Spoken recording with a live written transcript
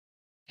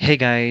Hey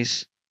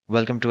guys,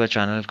 welcome to our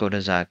channel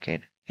Coders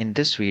Arcade. In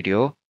this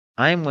video,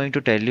 I am going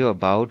to tell you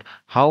about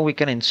how we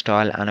can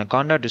install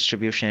Anaconda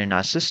distribution in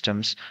our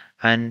systems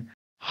and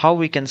how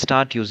we can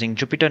start using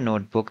Jupyter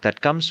Notebook that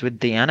comes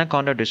with the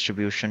Anaconda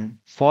distribution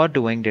for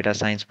doing data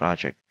science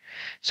project.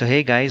 So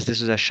hey guys,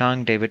 this is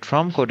Ashank David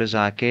from Coders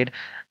Arcade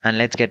and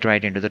let's get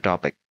right into the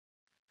topic.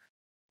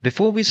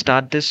 Before we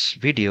start this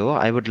video,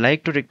 I would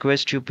like to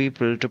request you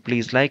people to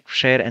please like,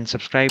 share and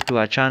subscribe to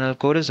our channel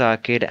Coders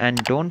Arcade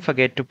and don't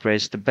forget to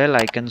press the bell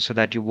icon so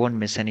that you won't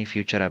miss any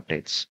future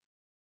updates.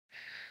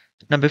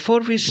 Now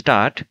before we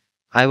start,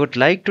 I would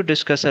like to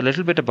discuss a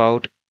little bit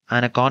about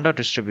Anaconda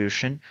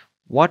distribution.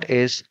 What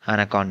is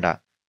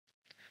Anaconda?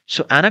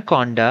 So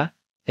Anaconda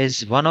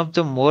is one of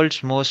the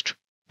world's most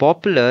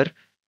popular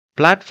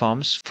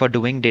platforms for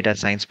doing data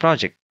science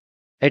project.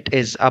 It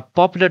is a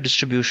popular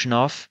distribution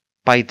of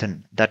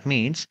Python. That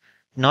means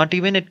not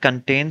even it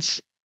contains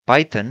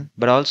Python,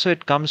 but also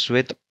it comes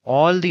with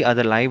all the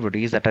other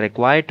libraries that are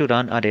required to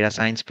run a data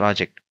science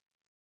project.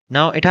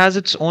 Now it has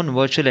its own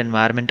virtual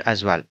environment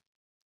as well.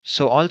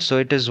 So also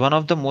it is one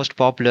of the most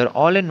popular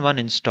all-in-one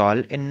install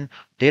in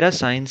data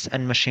science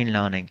and machine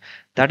learning.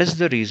 That is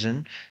the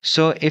reason.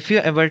 So if you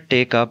ever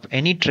take up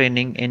any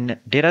training in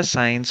data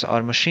science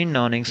or machine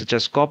learning, such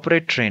as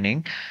corporate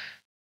training,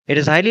 it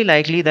is highly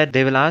likely that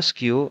they will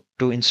ask you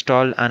to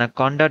install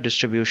Anaconda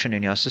distribution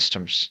in your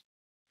systems.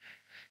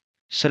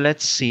 So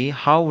let's see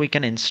how we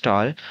can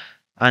install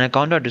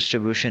Anaconda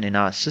distribution in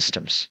our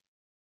systems.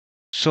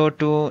 So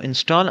to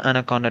install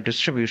Anaconda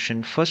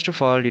distribution, first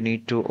of all, you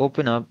need to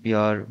open up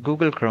your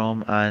Google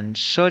Chrome and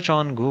search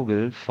on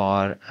Google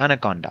for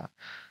Anaconda.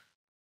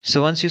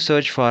 So once you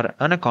search for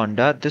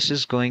Anaconda, this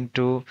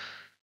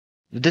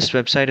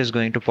website is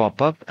going to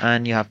pop up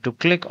and you have to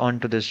click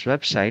onto this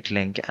website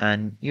link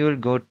and you will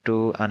go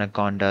to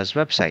Anaconda's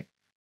website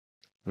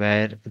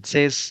where it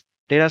says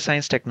data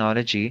science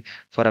technology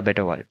for a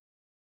better world.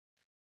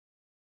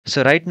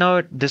 So right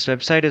now this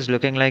website is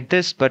looking like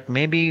this, but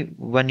maybe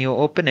when you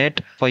open it,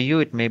 for you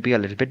it may be a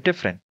little bit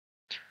different.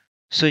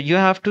 So you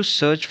have to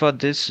search for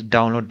this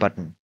download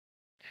button.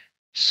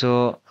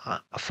 So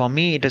for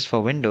me it is for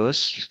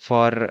Windows.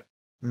 For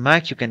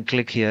Mac you can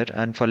click here,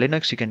 and for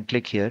Linux you can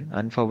click here,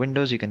 and for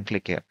Windows you can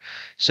click here.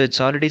 So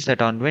it's already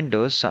set on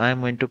Windows, so I'm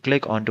going to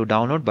click onto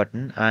download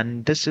button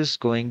and this is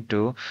going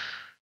to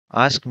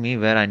ask me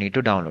where I need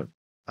to download.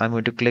 I'm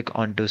going to click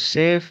onto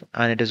save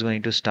and it is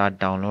going to start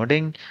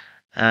downloading,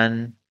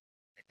 and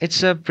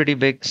it's a pretty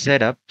big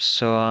setup,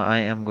 so I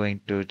am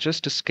going to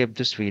just skip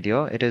this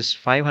video. It is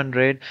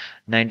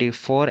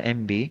 594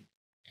 MB.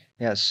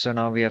 Yes, so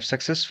now we have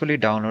successfully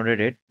downloaded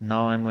it.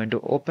 Now I'm going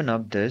to open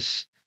up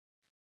this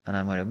and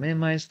I'm going to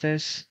minimize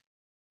this.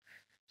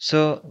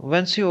 So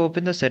once you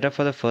open the setup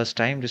for the first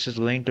time, this is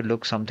going to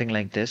look something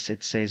like this.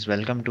 It says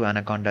welcome to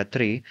Anaconda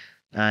 3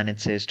 and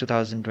it says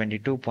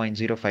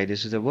 2022.05.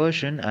 This is the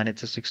version and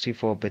it's a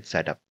 64-bit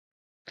setup.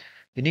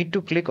 You need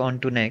to click on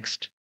to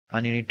next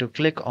and you need to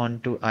click on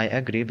to I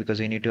agree because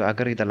you need to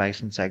agree the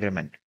license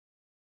agreement.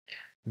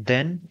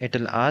 Then it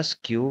will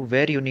ask you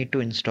where you need to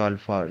install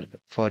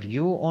for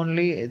you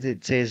only.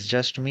 It says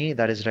just me,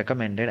 that is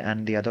recommended,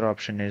 and the other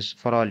option is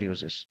for all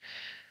users.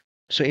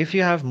 So if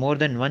you have more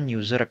than one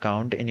user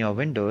account in your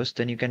Windows,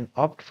 then you can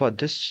opt for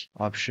this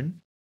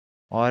option.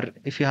 Or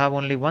if you have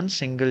only one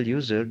single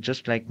user,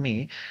 just like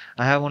me,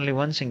 I have only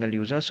one single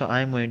user, so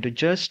I'm going to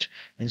just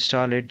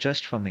install it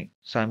just for me.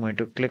 So I'm going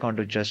to click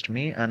onto just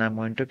me and I'm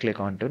going to click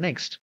onto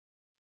next.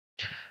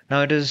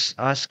 Now it is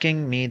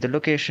asking me the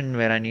location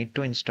where I need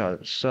to install.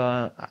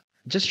 So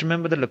just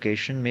remember the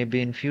location. Maybe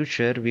in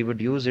future we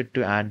would use it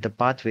to add the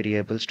path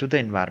variables to the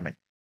environment.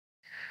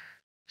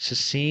 So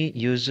C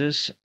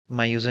uses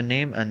my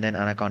username and then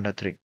Anaconda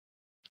 3.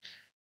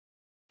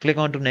 Click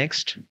on to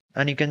next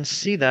and you can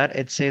see that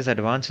it says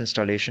advanced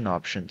installation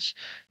options.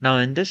 Now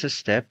in this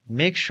step,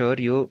 make sure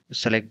you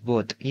select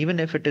both. Even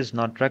if it is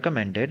not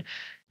recommended,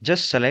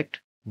 just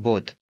select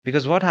both,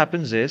 because what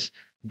happens is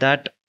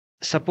that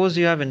suppose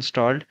you have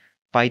installed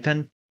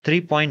Python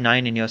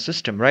 3.9 in your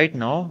system. Right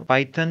now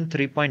Python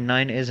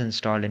 3.9 is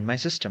installed in my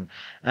system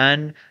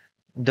and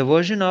the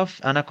version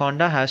of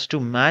Anaconda has to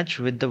match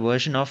with the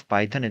version of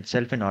Python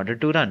itself in order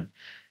to run.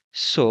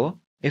 So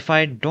if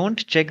I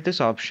don't check this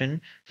option,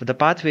 the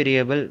path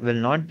variable will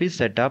not be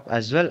set up,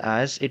 as well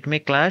as it may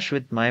clash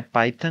with my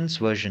Python's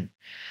version.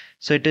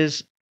 So it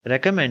is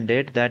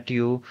recommended that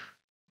you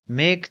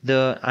make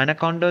the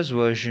Anaconda's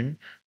version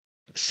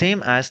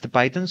same as the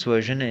Python's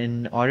version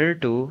in order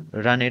to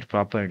run it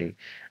properly.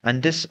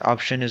 And this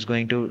option is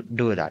going to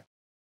do that.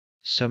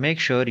 So make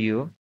sure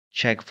you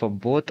check for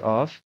both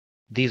of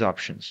these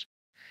options.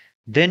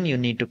 Then you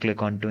need to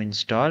click on to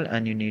install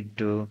and you need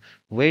to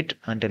wait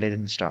until it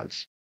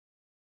installs.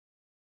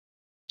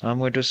 I'm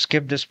going to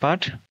skip this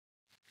part.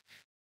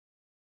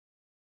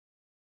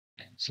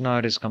 So now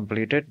it is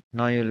completed.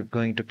 Now you're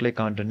going to click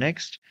on to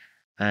next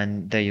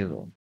and there you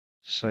go.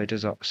 So it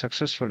is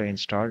successfully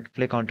installed.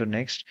 Click on to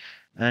next.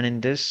 And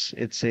in this,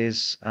 it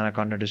says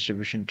Anaconda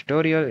Distribution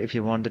Tutorial. If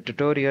you want the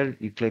tutorial,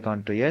 you click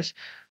on to yes,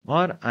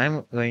 or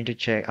I'm going to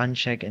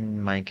uncheck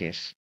in my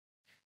case.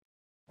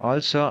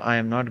 Also, I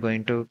am not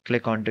going to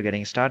click on to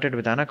getting started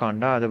with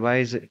Anaconda.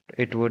 Otherwise,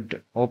 it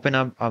would open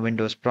up a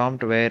Windows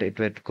prompt where it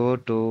would go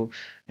to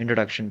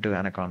introduction to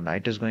Anaconda.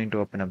 It is going to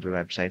open up the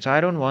website. So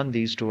I don't want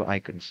these two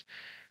icons.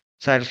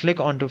 So I'll click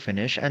on to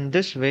finish, and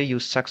this way you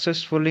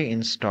successfully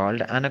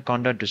installed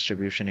Anaconda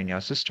distribution in your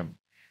system.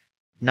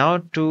 Now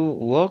to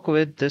work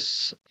with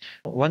this,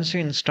 once you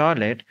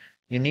install it,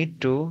 you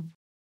need to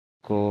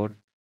go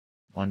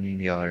on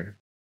your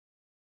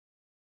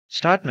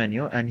start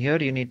menu, and here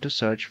you need to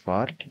search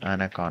for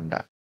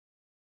Anaconda.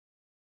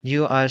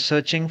 You are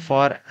searching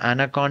for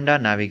Anaconda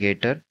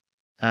Navigator,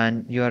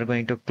 and you are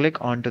going to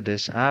click onto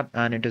this app,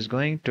 and it is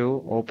going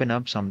to open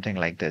up something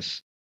like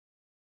this.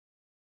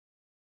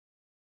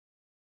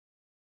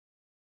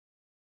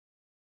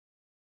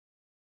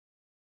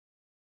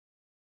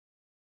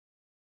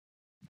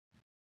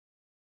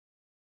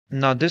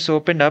 Now this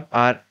opened up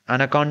our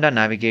Anaconda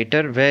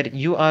Navigator, where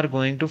you are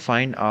going to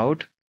find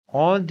out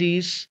all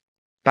these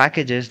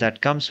packages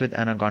that comes with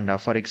Anaconda.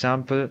 For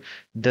example,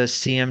 the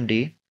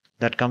CMD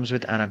that comes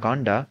with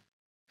Anaconda.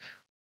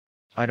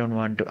 I don't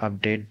want to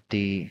update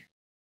the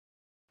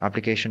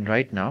application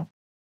right now.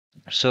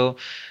 So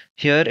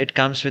here it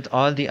comes with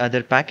all the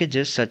other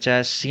packages such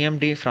as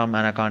CMD from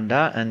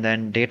Anaconda, and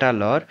then data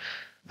lore,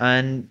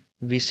 and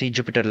we see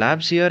Jupyter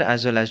Labs here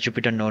as well as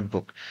Jupyter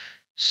Notebook.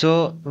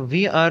 So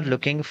we are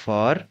looking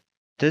for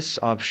this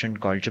option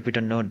called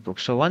Jupyter Notebook.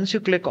 So once you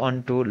click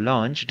on to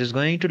launch, it is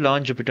going to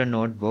launch Jupyter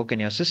Notebook in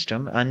your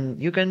system,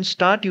 and you can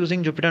start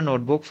using Jupyter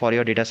Notebook for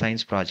your data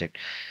science project.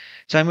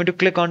 So I'm going to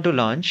click on to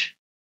launch,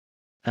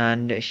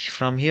 and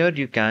from here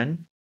you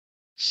can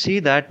see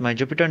that my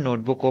Jupyter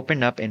Notebook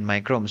opened up in my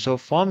Chrome. So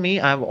for me,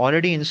 I've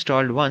already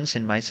installed once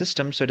in my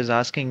system, so it is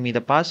asking me the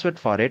password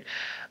for it.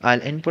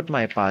 I'll input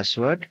my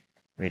password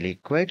really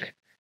quick.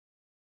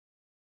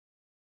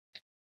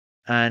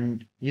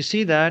 And you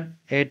see that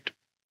it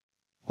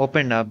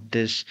opened up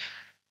this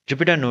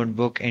Jupyter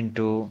Notebook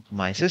into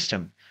my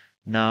system.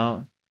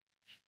 Now,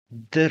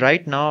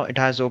 right now it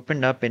has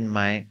opened up in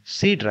my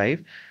C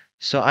drive.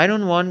 So I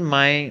don't want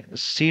my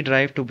C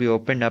drive to be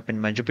opened up in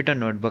my Jupyter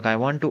Notebook. I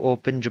want to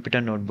open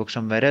Jupyter Notebook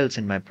somewhere else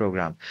in my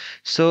program.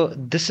 So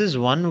this is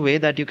one way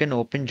that you can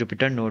open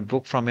Jupyter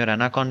Notebook from your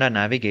Anaconda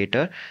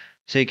Navigator.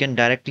 So you can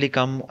directly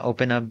come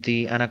open up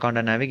the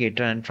Anaconda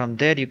Navigator, and from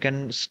there you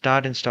can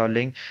start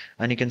installing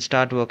and you can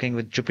start working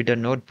with Jupyter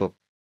Notebook.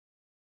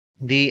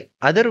 The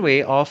other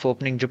way of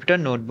opening Jupyter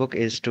Notebook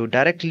is to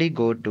directly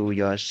go to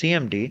your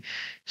CMD.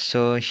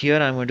 So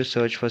here I'm going to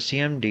search for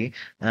CMD,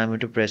 and I'm going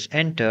to press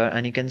enter,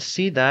 and you can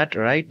see that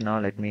right now.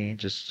 Let me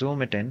just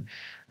zoom it in,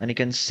 and you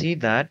can see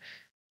that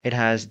it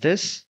has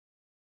this.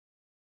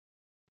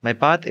 My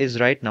path is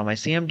right now. My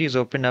CMD is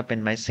opened up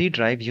in my C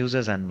drive,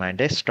 users, and my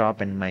desktop,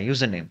 and my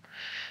username.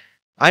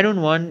 I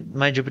don't want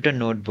my Jupyter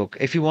Notebook.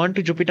 If you want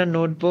to Jupyter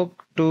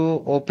Notebook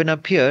to open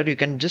up here, you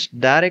can just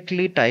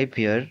directly type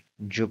here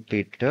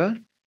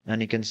Jupyter,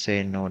 and you can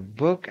say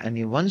notebook,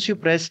 and once you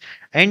press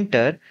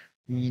enter,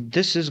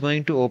 this is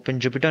going to open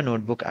Jupyter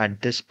Notebook at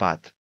this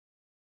path.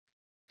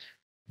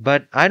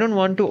 But I don't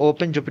want to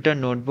open Jupyter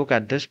Notebook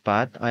at this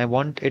path. I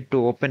want it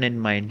to open in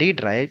my D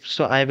drive.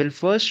 So I will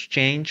first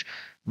change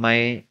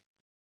my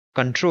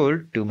control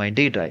to my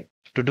D drive.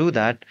 To do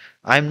that,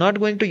 I'm not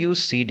going to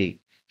use CD.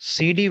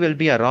 CD will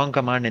be a wrong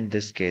command in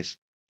this case.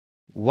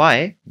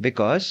 Why?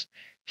 Because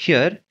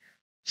here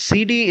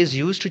CD is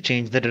used to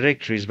change the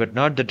directories, but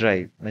not the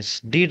drive. My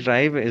D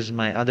drive is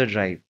my other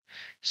drive.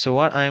 So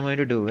what I'm going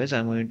to do is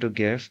I'm going to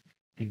give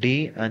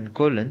D and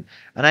colon,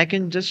 and I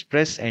can just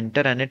press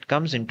enter, and it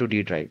comes into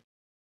D drive.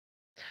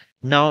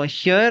 Now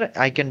here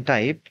I can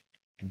type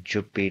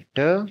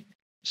Jupyter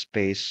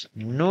space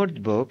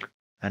notebook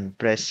and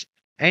press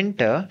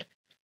enter.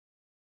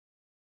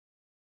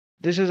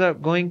 This is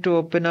going to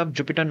open up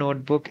Jupyter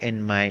Notebook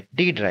in my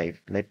D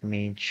drive. Let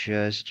me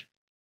just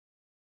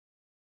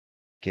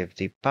give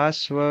the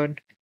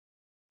password,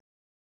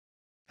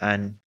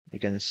 and you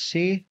can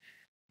see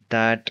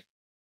that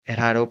it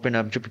had opened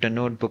up Jupyter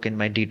Notebook in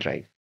my D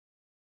drive.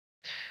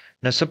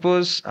 Now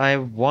suppose I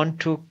want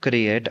to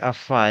create a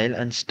file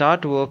and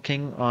start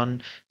working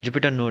on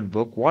Jupyter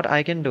Notebook. What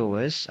I can do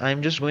is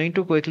I'm just going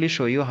to quickly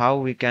show you how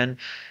we can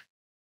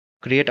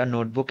create a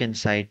notebook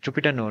inside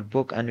Jupyter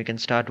Notebook, and we can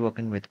start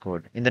working with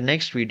code. In the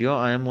next video,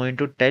 I am going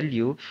to tell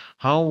you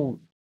how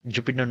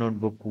Jupyter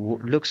Notebook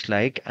looks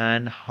like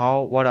and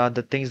what are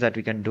the things that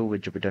we can do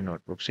with Jupyter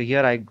Notebook. So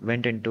here I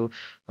went into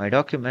my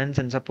documents,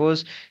 and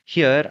suppose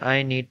here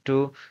I need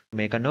to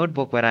make a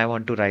notebook where I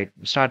want to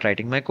start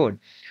writing my code.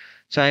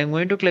 So I'm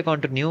going to click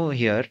onto new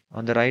here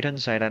on the right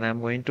hand side, and I'm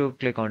going to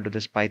click onto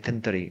this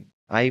Python 3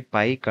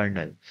 IPy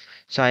kernel.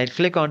 So I'll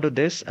click onto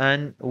this,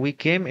 and we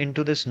came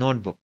into this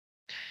notebook.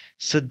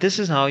 So this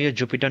is how your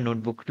Jupyter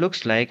Notebook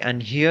looks like,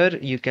 and here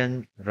you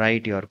can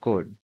write your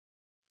code.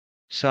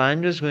 So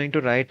I'm just going to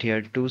write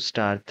here 2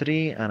 star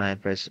 3, and I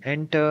press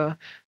enter.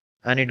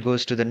 and it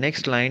goes to the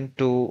next line.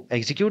 To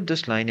execute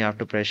this line, you have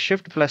to press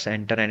Shift plus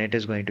Enter, and it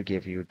is going to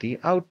give you the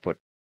output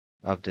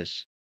of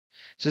this.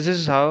 So this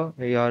is how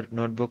your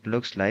notebook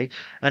looks like.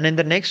 And in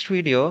the next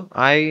video,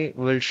 I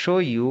will show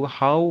you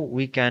how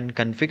we can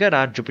configure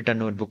our Jupyter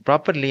Notebook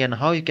properly and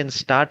how you can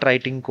start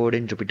writing code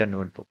in Jupyter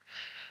Notebook.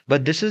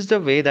 But this is the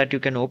way that you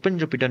can open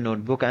Jupyter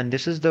Notebook, and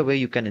this is the way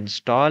you can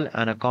install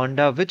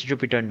Anaconda with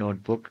Jupyter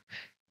Notebook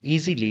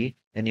easily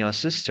in your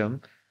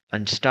system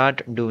and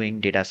start doing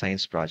data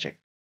science project.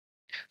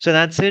 So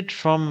that's it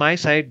from my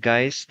side,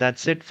 guys.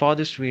 That's it for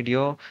this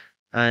video.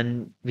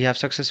 And we have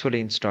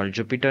successfully installed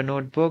Jupyter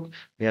Notebook.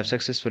 We have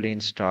successfully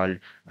installed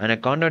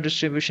Anaconda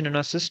distribution in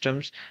our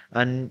systems.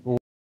 And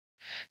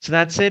so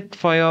that's it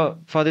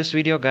for this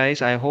video,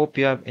 guys. I hope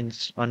you have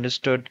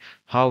understood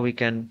how we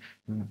can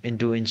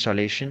do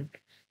installation.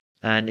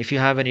 And if you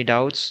have any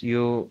doubts,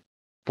 you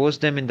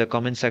post them in the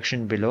comment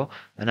section below,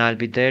 and I'll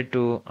be there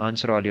to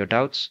answer all your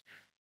doubts.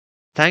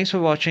 Thanks for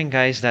watching,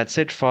 guys. That's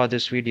it for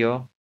this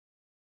video.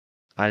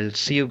 I'll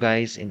see you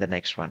guys in the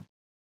next one.